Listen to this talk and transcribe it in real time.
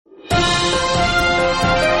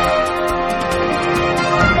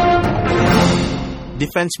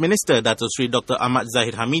Defence Minister Dato Sri Dr. Ahmad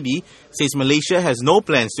Zahid Hamidi says Malaysia has no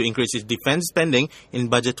plans to increase its defence spending in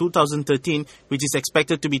Budget 2013, which is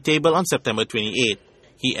expected to be tabled on September 28.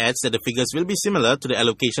 He adds that the figures will be similar to the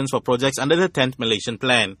allocations for projects under the 10th Malaysian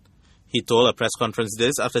Plan. He told a press conference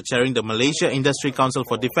this after chairing the Malaysia Industry Council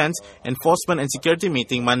for Defence, Enforcement and Security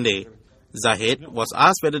meeting Monday. Zahid was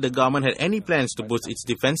asked whether the government had any plans to boost its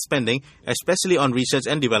defence spending, especially on research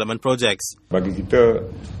and development projects. Bagi kita,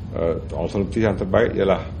 alternatif yang terbaik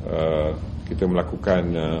ialah kita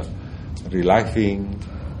melakukan reliving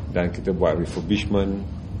dan kita buat refurbishment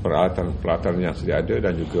peralatan-peralatan yang sedia ada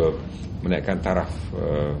dan juga menaikkan taraf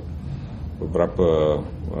beberapa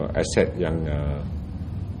aset yang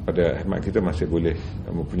pada khidmat kita masih boleh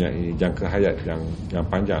mempunyai jangka hayat yang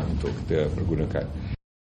panjang untuk kita pergunakan.